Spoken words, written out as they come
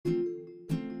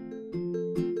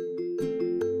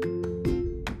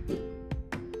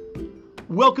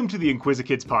Welcome to the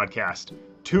Inquisikids podcast.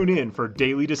 Tune in for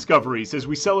daily discoveries as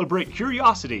we celebrate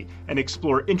curiosity and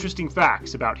explore interesting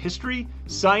facts about history,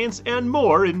 science, and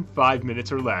more in 5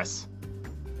 minutes or less.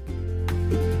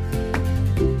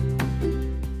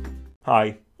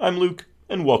 Hi, I'm Luke,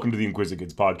 and welcome to the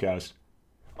Inquisikids podcast.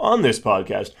 On this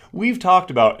podcast, we've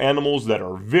talked about animals that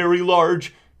are very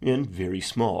large and very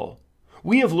small.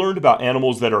 We have learned about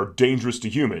animals that are dangerous to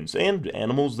humans and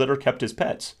animals that are kept as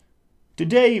pets.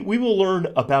 Today, we will learn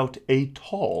about a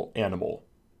tall animal,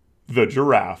 the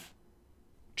giraffe.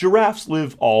 Giraffes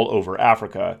live all over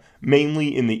Africa,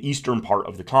 mainly in the eastern part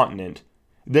of the continent.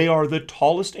 They are the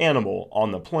tallest animal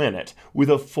on the planet,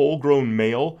 with a full-grown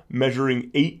male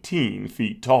measuring 18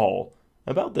 feet tall,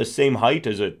 about the same height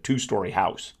as a 2-story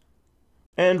house,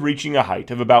 and reaching a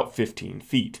height of about 15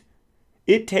 feet.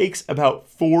 It takes about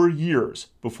 4 years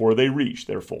before they reach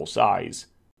their full size.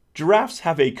 Giraffes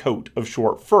have a coat of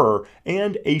short fur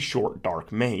and a short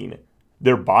dark mane.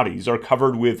 Their bodies are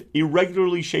covered with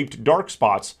irregularly shaped dark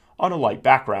spots on a light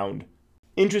background.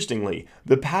 Interestingly,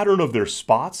 the pattern of their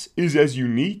spots is as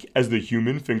unique as the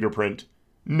human fingerprint.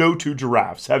 No two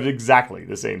giraffes have exactly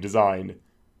the same design.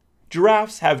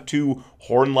 Giraffes have 2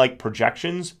 horn-like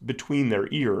projections between their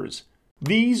ears.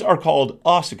 These are called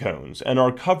ossicones and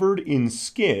are covered in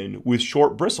skin with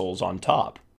short bristles on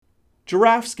top.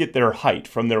 Giraffes get their height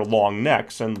from their long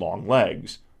necks and long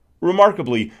legs.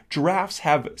 Remarkably, giraffes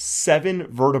have 7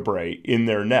 vertebrae in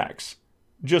their necks,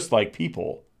 just like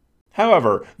people.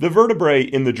 However, the vertebrae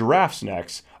in the giraffes'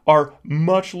 necks are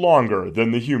much longer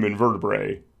than the human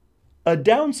vertebrae. A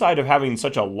downside of having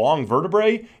such a long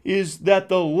vertebrae is that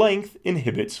the length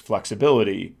inhibits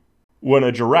flexibility. When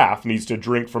a giraffe needs to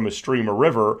drink from a stream or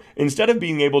river, instead of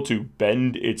being able to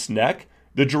bend its neck,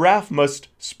 the giraffe must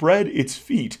spread its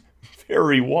feet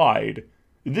very wide.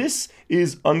 This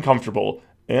is uncomfortable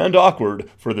and awkward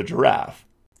for the giraffe.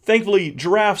 Thankfully,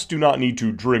 giraffes do not need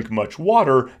to drink much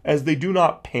water as they do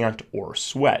not pant or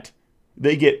sweat.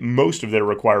 They get most of their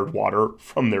required water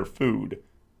from their food.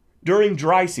 During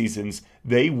dry seasons,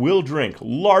 they will drink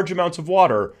large amounts of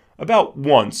water about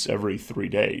once every 3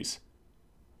 days.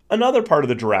 Another part of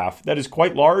the giraffe that is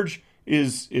quite large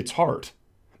is its heart.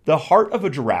 The heart of a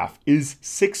giraffe is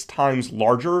 6 times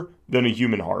larger than a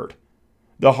human heart.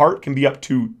 The heart can be up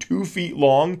to 2 feet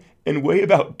long and weigh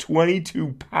about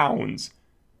 22 pounds.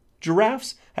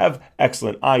 Giraffes have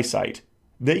excellent eyesight.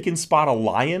 They can spot a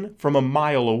lion from a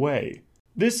mile away.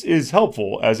 This is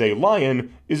helpful as a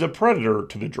lion is a predator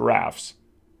to the giraffes.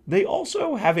 They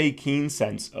also have a keen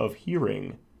sense of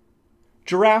hearing.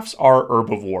 Giraffes are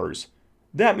herbivores.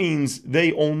 That means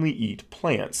they only eat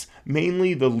plants,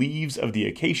 mainly the leaves of the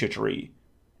acacia tree.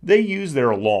 They use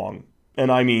their long,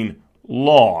 and I mean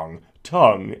long,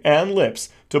 tongue and lips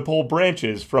to pull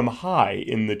branches from high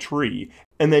in the tree,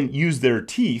 and then use their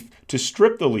teeth to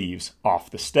strip the leaves off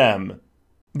the stem.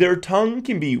 Their tongue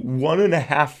can be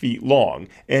 1.5 feet long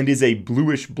and is a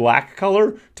bluish-black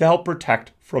color to help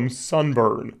protect from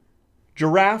sunburn.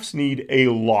 Giraffes need a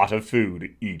lot of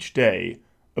food each day,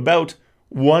 about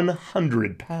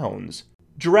 100 pounds.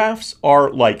 Giraffes are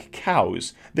like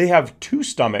cows. They have 2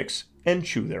 stomachs and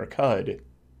chew their cud.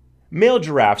 Male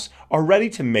giraffes are ready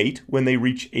to mate when they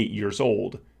reach 8 years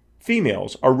old.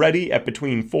 Females are ready at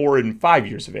between 4 and 5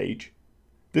 years of age.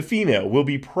 The female will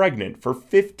be pregnant for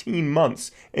 15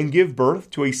 months and give birth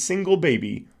to a single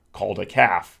baby called a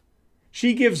calf.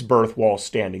 She gives birth while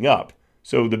standing up,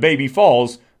 so the baby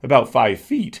falls about 5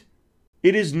 feet.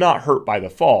 It is not hurt by the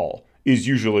fall, is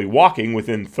usually walking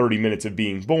within 30 minutes of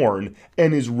being born,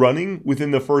 and is running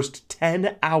within the first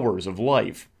 10 hours of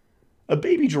life. A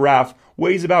baby giraffe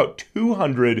weighs about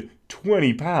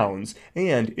 220 pounds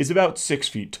and is about 6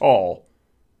 feet tall.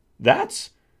 That's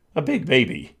a big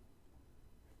baby.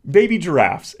 Baby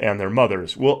giraffes and their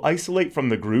mothers will isolate from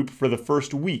the group for the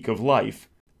first week of life.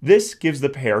 This gives the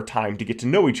pair time to get to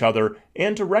know each other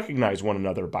and to recognize one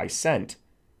another by scent.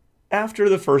 After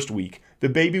the first week, the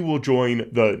baby will join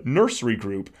the nursery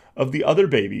group of the other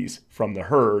babies from the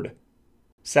herd.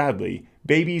 Sadly,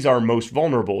 babies are most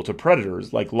vulnerable to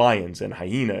predators like lions and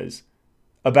hyenas.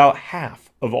 About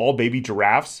half of all baby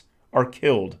giraffes are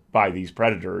killed by these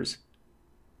predators.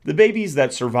 The babies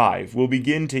that survive will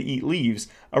begin to eat leaves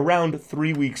around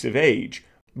 3 weeks of age,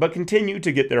 but continue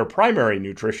to get their primary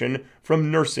nutrition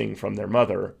from nursing from their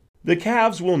mother. The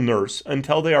calves will nurse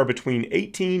until they are between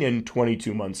 18 and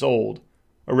 22 months old.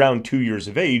 Around 2 years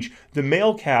of age, the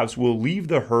male calves will leave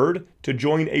the herd to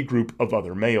join a group of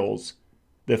other males.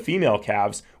 The female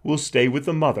calves will stay with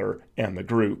the mother and the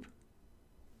group.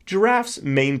 Giraffes'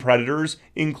 main predators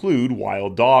include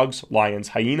wild dogs, lions,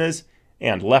 hyenas,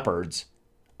 and leopards.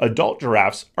 Adult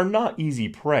giraffes are not easy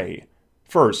prey.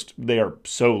 First, they are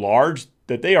so large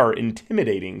that they are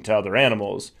intimidating to other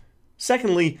animals.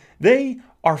 Secondly, they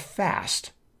are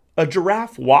fast. A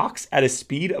giraffe walks at a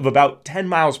speed of about 10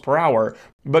 miles per hour,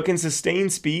 but can sustain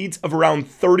speeds of around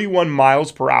 31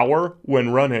 miles per hour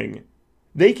when running.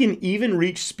 They can even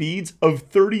reach speeds of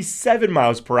 37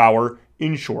 miles per hour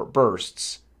in short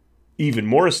bursts. Even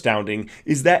more astounding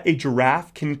is that a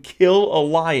giraffe can kill a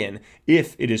lion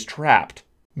if it is trapped.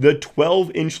 The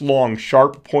 12-inch long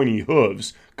sharp pointy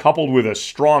hooves, coupled with a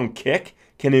strong kick,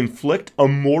 can inflict a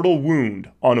mortal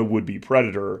wound on a would-be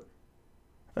predator.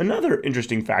 Another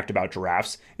interesting fact about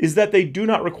giraffes is that they do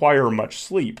not require much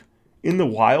sleep. In the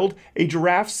wild, a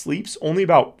giraffe sleeps only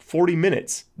about 40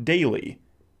 minutes daily.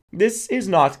 This is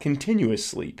not continuous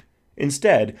sleep.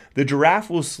 Instead, the giraffe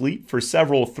will sleep for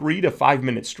several 3 to 5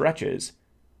 minute stretches.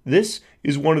 This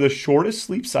is one of the shortest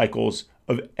sleep cycles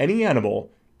of any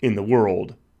animal in the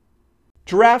world.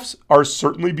 Giraffes are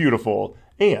certainly beautiful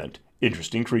and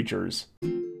interesting creatures.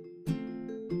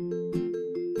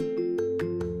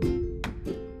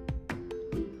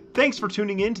 Thanks for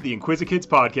tuning in to the Inquisikids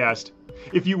podcast.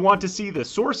 If you want to see the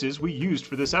sources we used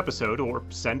for this episode or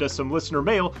send us some listener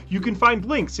mail, you can find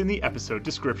links in the episode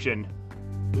description.